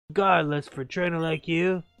Regardless, for a trainer like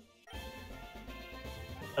you,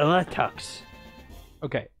 Electux.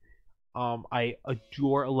 Okay. I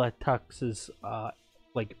adore Electux's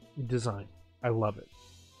like design. I love it.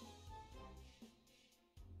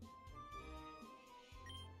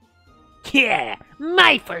 Yeah,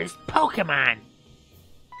 my first Pokemon.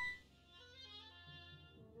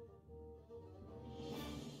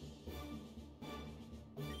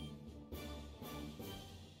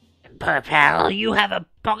 Purple, you have a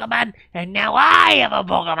Pokemon, and now I have a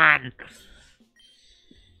Pokemon.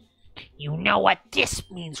 You know what this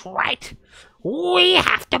means, right? We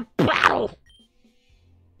have to battle.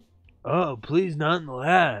 Oh, please, not in the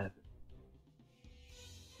lab.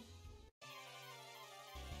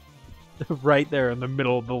 Right there in the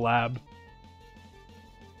middle of the lab.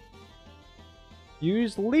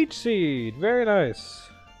 Use Leech Seed. Very nice.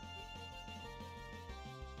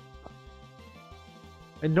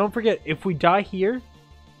 And don't forget, if we die here,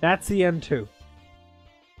 that's the end too.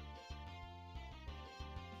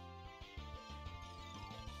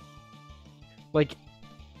 Like,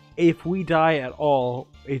 if we die at all,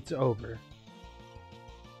 it's over.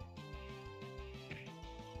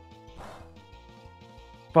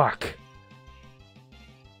 Fuck.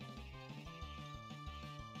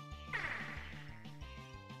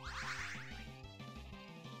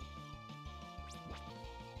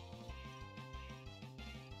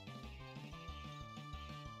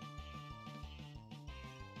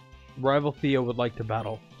 Rival Theo would like to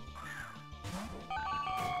battle.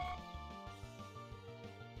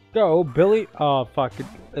 Go, Billy. Oh, fuck.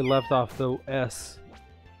 It left off the S.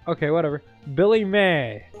 Okay, whatever. Billy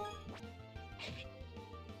May.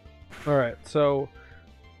 Alright, so...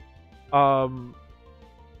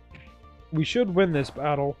 we should win this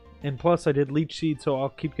battle. And plus, I did Leech Seed, so I'll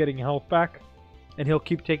keep getting health back. And he'll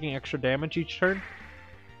keep taking extra damage each turn.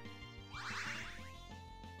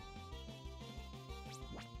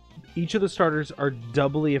 Each of the starters are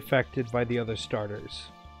doubly affected by the other starters.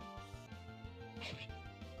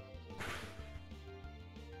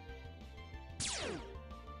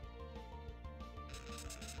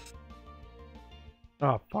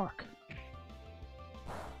 Oh, fuck.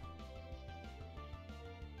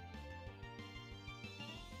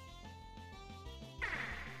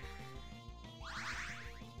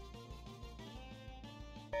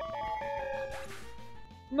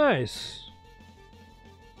 Nice.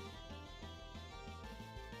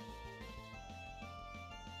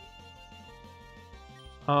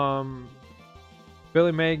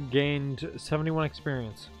 Billy May gained 71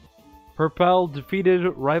 experience. Purple defeated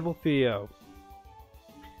rival Theo.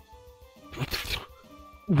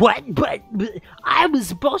 What? But I was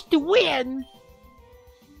supposed to win.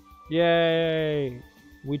 Yay!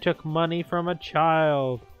 We took money from a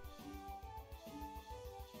child.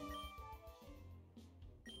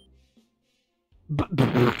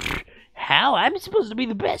 How? I'm supposed to be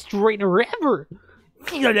the best trainer ever.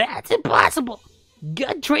 That's impossible.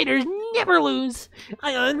 Good trainers never lose.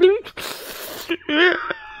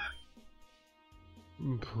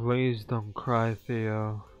 Please don't cry,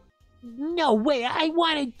 Theo. No way, I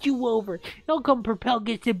want a do-over. How come Propel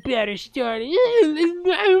gets a better start?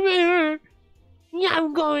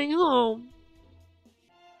 I'm going home.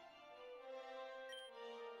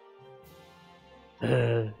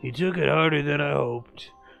 He took it harder than I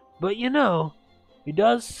hoped. But you know, he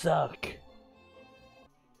does suck.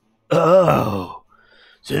 Oh,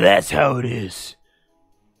 so that's how it is.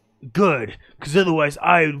 Good, because otherwise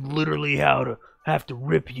I literally have to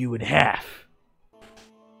rip you in half.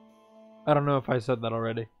 I don't know if I said that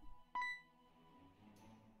already.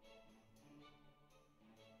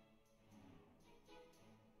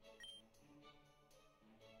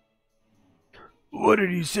 What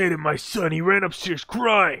did he say to my son? He ran upstairs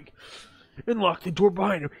crying and locked the door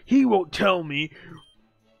behind him. He won't tell me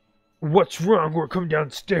what's wrong or come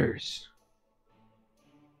downstairs.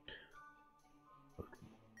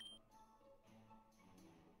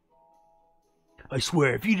 I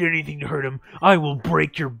swear, if you did anything to hurt him, I will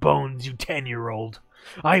break your bones, you 10-year-old.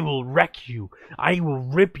 I will wreck you. I will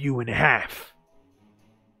rip you in half.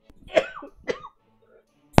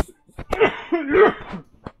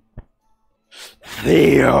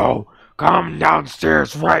 Theo, come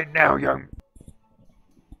downstairs right now,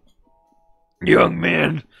 young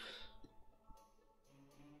man.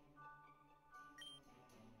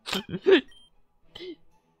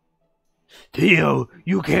 Theo,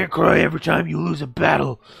 you can't cry every time you lose a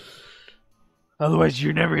battle. Otherwise,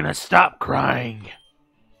 you're never gonna stop crying.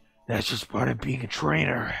 That's just part of being a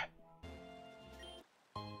trainer.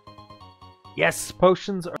 Yes,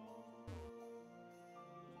 potions are...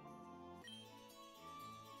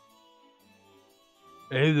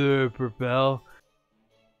 Hey there, Propel.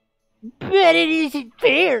 But it isn't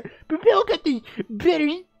fair. Propel got the better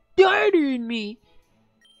starter than me.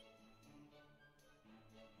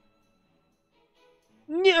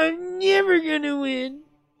 I'm never gonna win.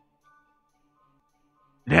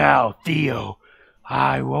 Now, Theo,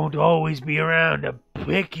 I won't always be around to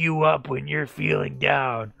pick you up when you're feeling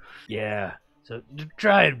down. Yeah, so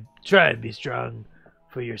try and be strong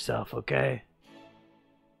for yourself, okay?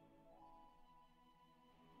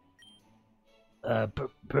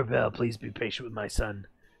 Purple, please be patient with my son.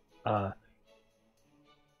 I'm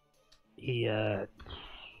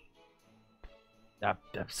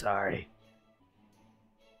sorry.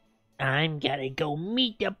 I'm gonna go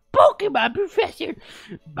meet the Pokemon professor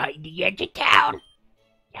by the edge of town.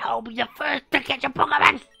 I'll be the first to catch a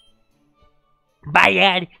Pokemon. Bye,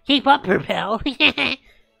 Dad. Keep up, Propel.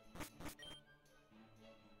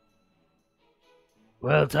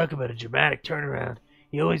 Well, talk about a dramatic turnaround.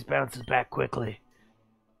 He always bounces back quickly.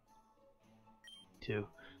 Too.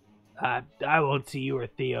 I won't see you or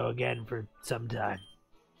Theo again for some time.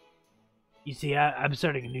 You see, I'm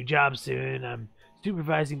starting a new job soon. I'm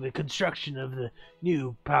supervising the construction of the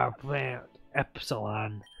new power plant,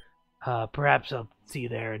 Epsilon. Perhaps I'll see you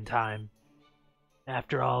there in time.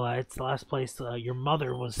 After all, it's the last place your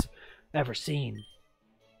mother was ever seen.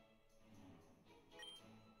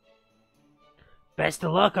 Best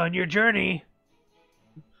of luck on your journey.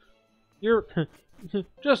 You're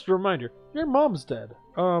just a reminder, your mom's dead.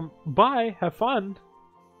 Bye, have fun.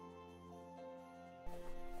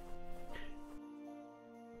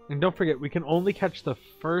 And don't forget, we can only catch the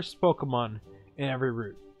first Pokemon in every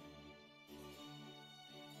route.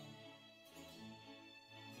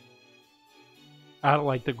 Out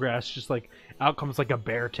like the grass, just like out comes like a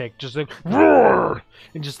bear tick, just like roar,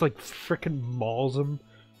 and just like frickin' mauls him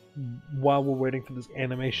while we're waiting for this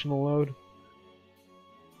animation to load.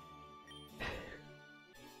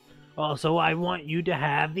 Also, I want you to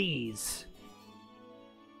have these.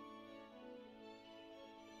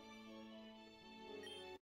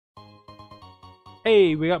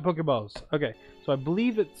 Hey, we got Pokeballs. Okay, so I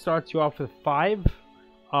believe it starts you off with 5.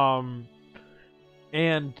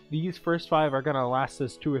 And these first 5 are gonna last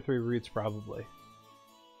us 2 or 3 routes probably.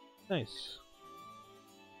 Nice.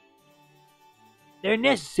 They're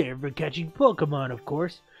necessary for catching Pokemon, of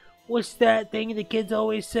course. What's that thing the kids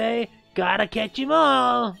always say? Gotta catch 'em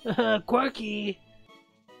all! Quirky!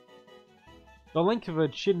 The length of a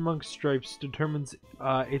Chipmunk stripes determines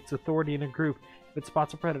its authority in a group. If it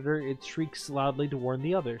spots a predator, it shrieks loudly to warn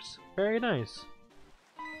the others. Very nice.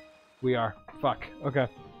 We are. Fuck. Okay.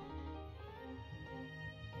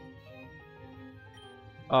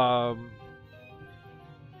 Oh,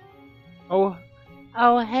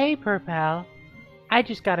 hey, Purpal. I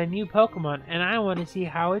just got a new Pokemon, and I want to see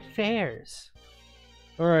how it fares.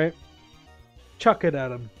 alright. Chuck it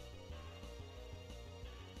at him.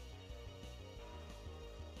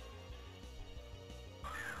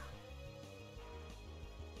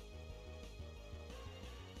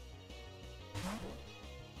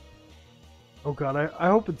 Oh god, I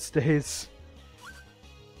hope it stays.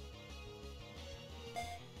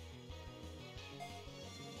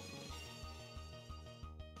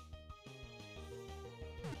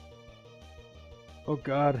 Oh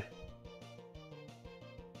god.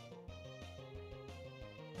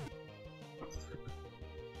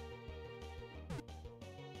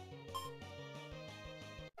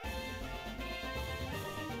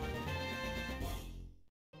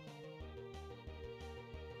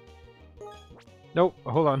 Nope,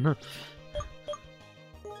 hold on.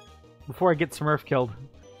 Before I get Smurf killed.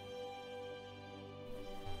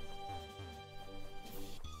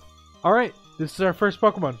 Alright, this is our first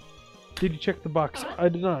Pokemon. Did you check the box? I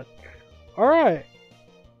did not. Alright.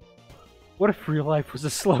 What if real life was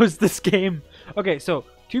as slow as this game? Okay, so,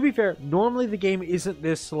 to be fair, normally the game isn't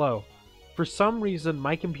this slow. For some reason,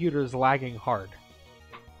 my computer is lagging hard.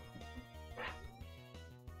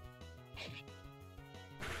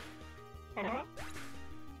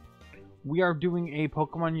 We are doing a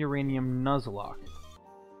Pokemon Uranium Nuzlocke.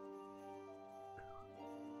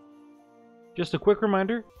 Just a quick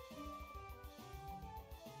reminder.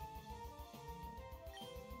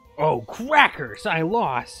 Oh, crackers! I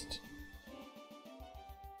lost!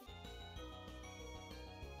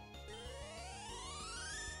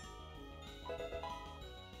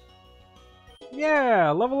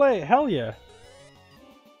 Yeah! Level 8! Hell yeah!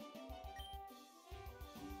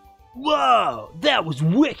 Whoa! That was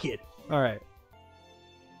wicked! Alright.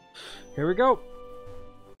 Here we go.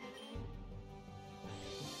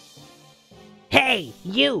 Hey,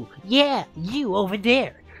 you! Yeah, you over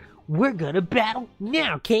there! We're gonna battle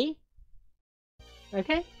now, okay?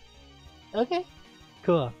 Okay? Okay?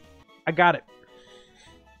 Cool. I got it.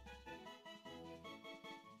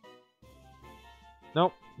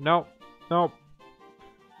 Nope. Nope. Nope.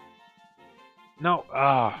 No.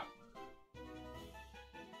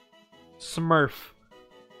 Smurf.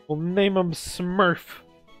 We'll name him Smurf.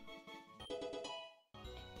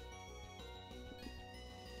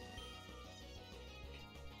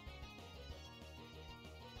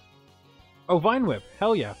 Oh, Vine Whip.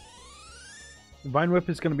 Hell yeah. Vine Whip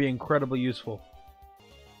is going to be incredibly useful.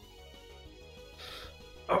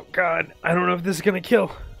 Oh god, I don't know if this is going to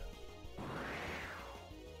kill.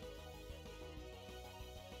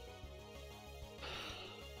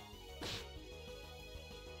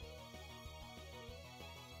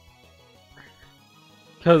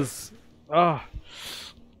 Because,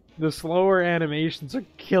 the slower animations are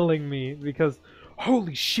killing me because,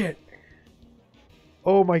 holy shit.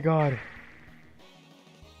 Oh my god.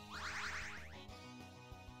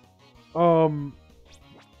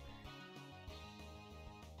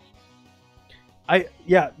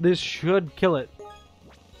 Yeah, this should kill it.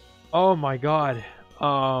 Oh my god.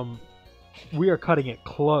 We are cutting it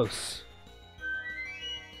close.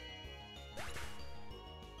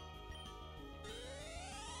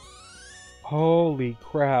 Holy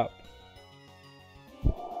crap.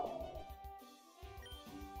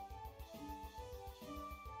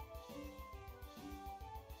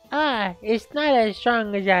 It's not as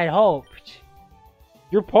strong as I'd hoped.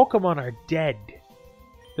 Your Pokemon are dead.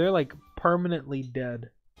 They're like permanently dead.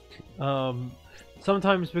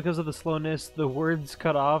 Sometimes because of the slowness, the words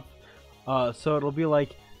cut off. So it'll be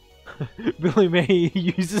like Billy May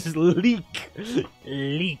uses leak.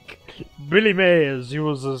 Leak. Billy May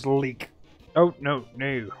uses leak. Oh, no.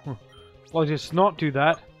 I'll just not do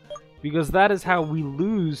that. Because that is how we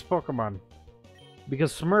lose Pokemon.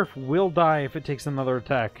 Because Smurf will die if it takes another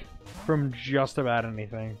attack from just about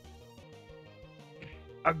anything.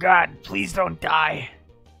 Oh god, please don't die.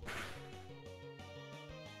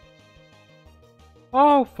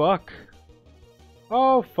 Oh, fuck.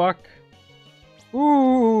 Oh, fuck.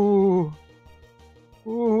 Ooh.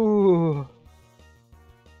 Ooh.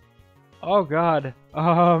 Oh, God.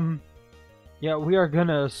 Yeah, we are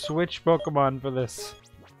gonna switch Pokemon for this.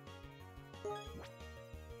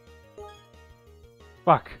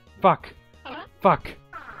 Fuck. Fuck. Fuck.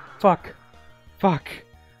 Fuck. Fuck.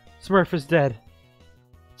 Smurf is dead.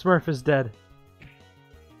 Smurf is dead.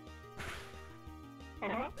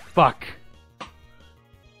 Fuck.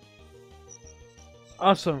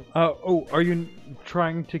 Awesome. Oh, are you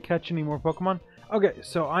trying to catch any more Pokemon? Okay,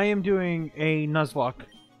 so I am doing a Nuzlocke.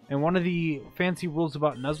 And one of the fancy rules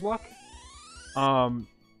about Nuzlocke,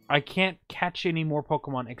 I can't catch any more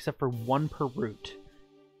Pokemon except for one per route.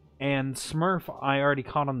 And Smurf, I already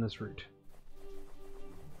caught on this route.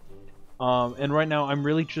 And right now, I'm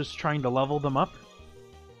really just trying to level them up.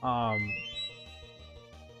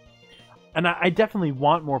 And I definitely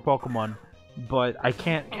want more Pokemon, but I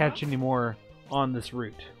can't catch any more on this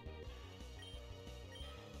route.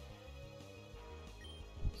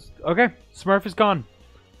 Okay, Smurf is gone.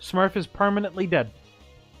 Smurf is permanently dead.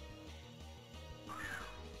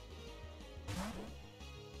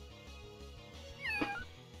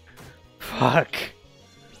 Fuck.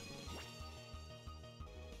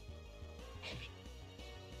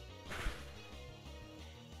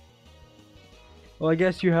 Well, I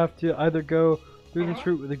guess you have to either go through this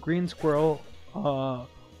route with a green squirrel,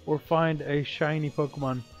 or find a shiny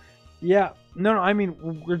Pokemon. Yeah, no, I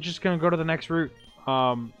mean, we're just gonna go to the next route.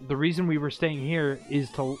 The reason we were staying here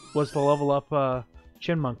was to level up,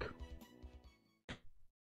 Chinmunk.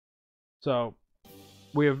 So,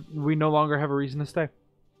 we no longer have a reason to stay.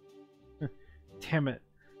 Damn it.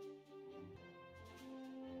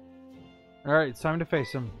 Alright, it's time to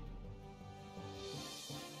face him.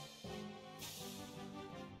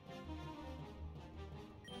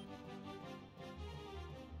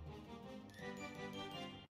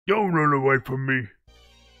 Don't run away from me.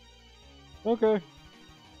 Okay.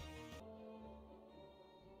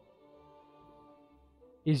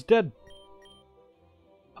 He's dead.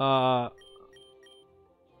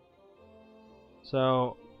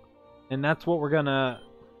 So, and that's what we're gonna...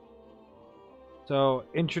 So,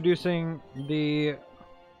 introducing the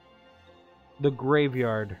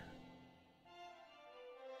graveyard.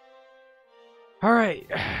 Alright.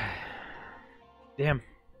 Damn.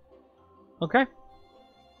 Okay.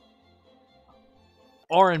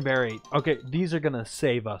 Oranberry. Okay, these are gonna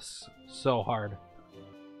save us so hard.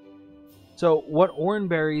 So, what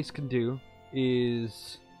Oranberries can do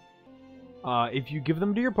is... if you give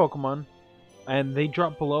them to your Pokemon, and they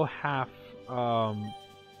drop below half...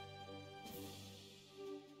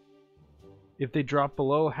 If they drop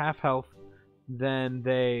below half health, then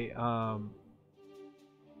they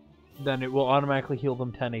then it will automatically heal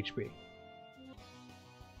them 10 HP.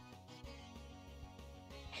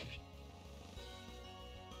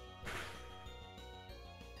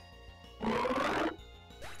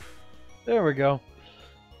 There we go.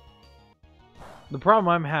 The problem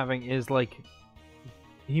I'm having is, like,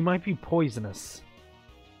 he might be poisonous.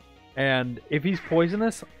 And if he's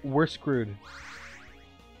poisonous, we're screwed.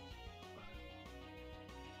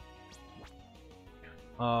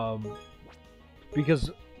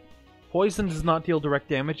 Because poison does not deal direct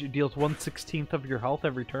damage, it deals 1/16 of your health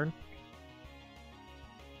every turn.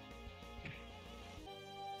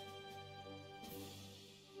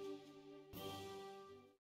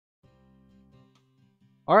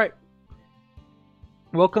 Alright.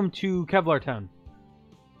 Welcome to Kevlar Town.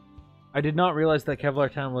 I did not realize that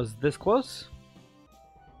Kevlar Town was this close.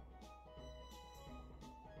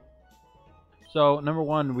 So, number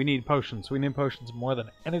one, we need potions. We need potions more than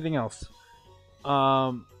anything else.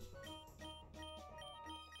 We're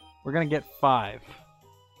gonna get 5.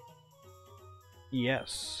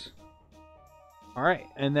 Yes. Alright,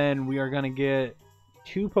 and then we are gonna get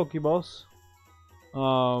 2 Pokeballs.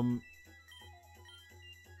 And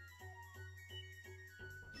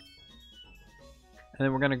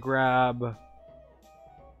then we're gonna grab...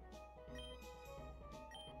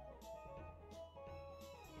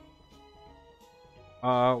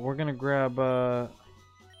 we're gonna grab,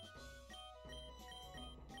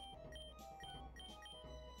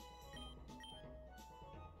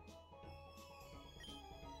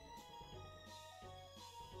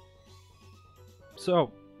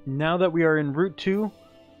 So, now that we are in Route 2,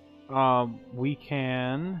 we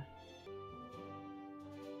can...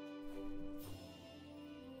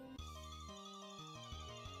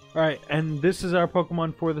 Alright, and this is our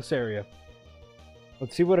Pokemon for this area.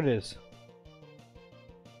 Let's see what it is.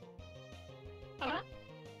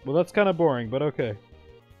 Well, that's kind of boring, but okay.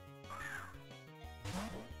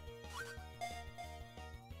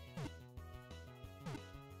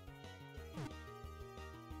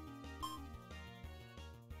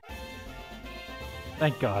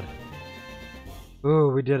 Thank God. Ooh,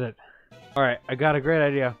 we did it. Alright, I got a great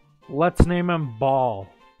idea. Let's name him Ball.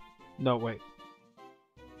 No, wait.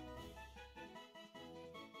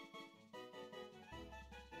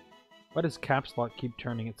 Why does Caps Lock keep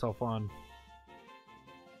turning itself on?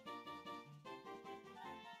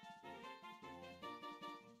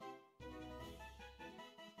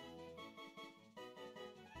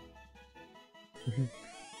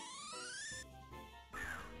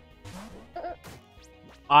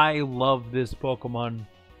 I love this Pokemon.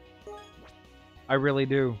 I really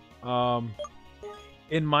do.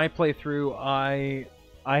 In my playthrough,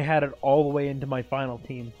 I had it all the way into my final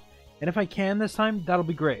team. And if I can this time, that'll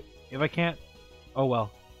be great. If I can't, oh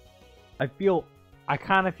well. I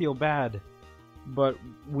kind of feel bad, but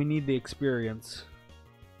we need the experience.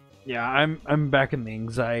 Yeah, I'm back in the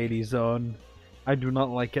anxiety zone. I do not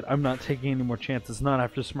like it. I'm not taking any more chances. Not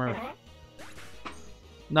after Smurf.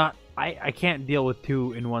 I can't deal with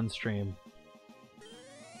 2 in one stream.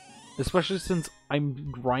 Especially since I'm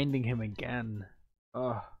grinding him again.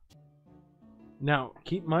 Ugh. Now,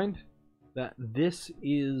 keep in mind that this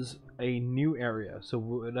is a new area. So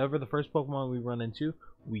whatever the first Pokemon we run into,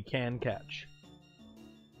 we can catch.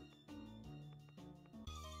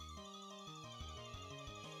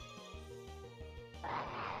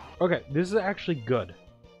 Okay, this is actually good.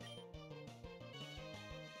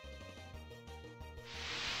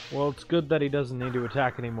 Well, it's good that he doesn't need to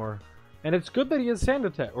attack anymore. And it's good that he has Sand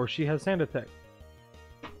Attack, or she has Sand Attack.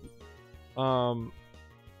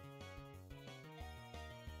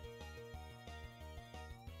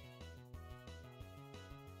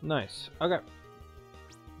 Nice. Okay.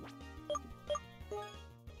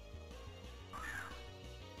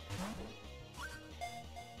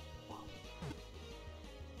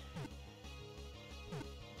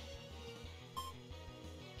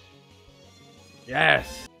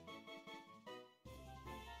 Yes!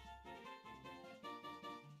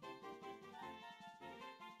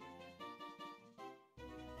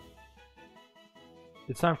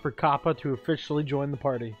 It's time for Kappa to officially join the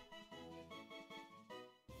party.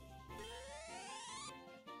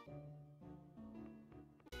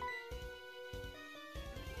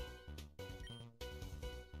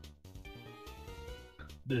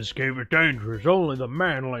 This game is dangerous. Only the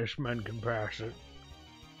manliest men can pass it.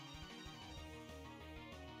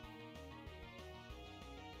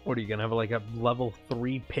 What are you gonna have, like a level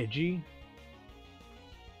 3 Pidgey?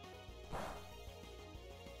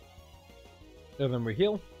 And then we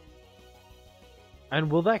heal. And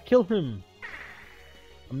will that kill him?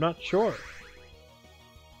 I'm not sure.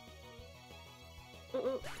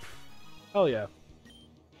 Hell yeah.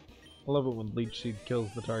 I love it when Leech Seed kills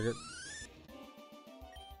the target.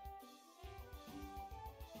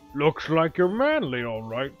 Looks like you're manly,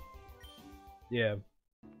 alright. Yeah.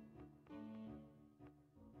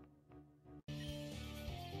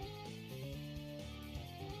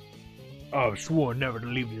 I've sworn never to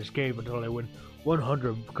leave this game until I win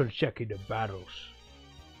 100 consecutive battles.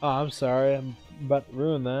 Oh, I'm sorry. I'm about to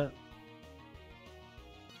ruin that.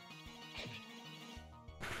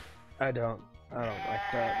 I don't like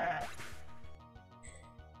that.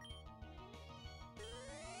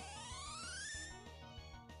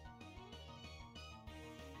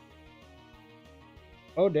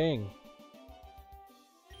 Oh, dang.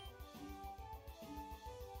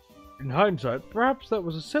 In hindsight, perhaps that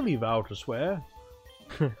was a silly vow to swear.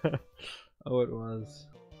 Oh, it was.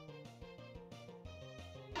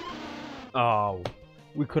 Oh,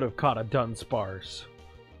 we could have caught a Dunsparce.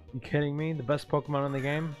 You kidding me? The best Pokemon in the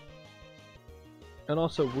game? And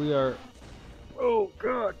also, we are... Oh,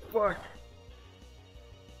 God, fuck.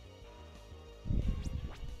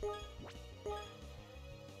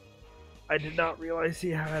 I did not realize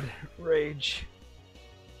he had Rage.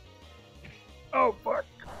 Oh, fuck.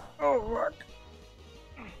 Oh, fuck.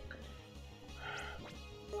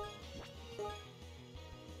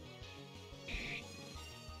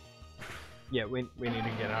 Yeah, we need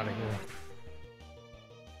to get out of here.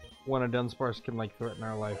 When a Dunsparce can, like, threaten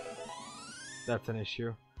our life. That's an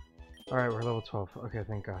issue. Alright, we're level 12. Okay,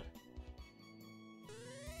 thank God.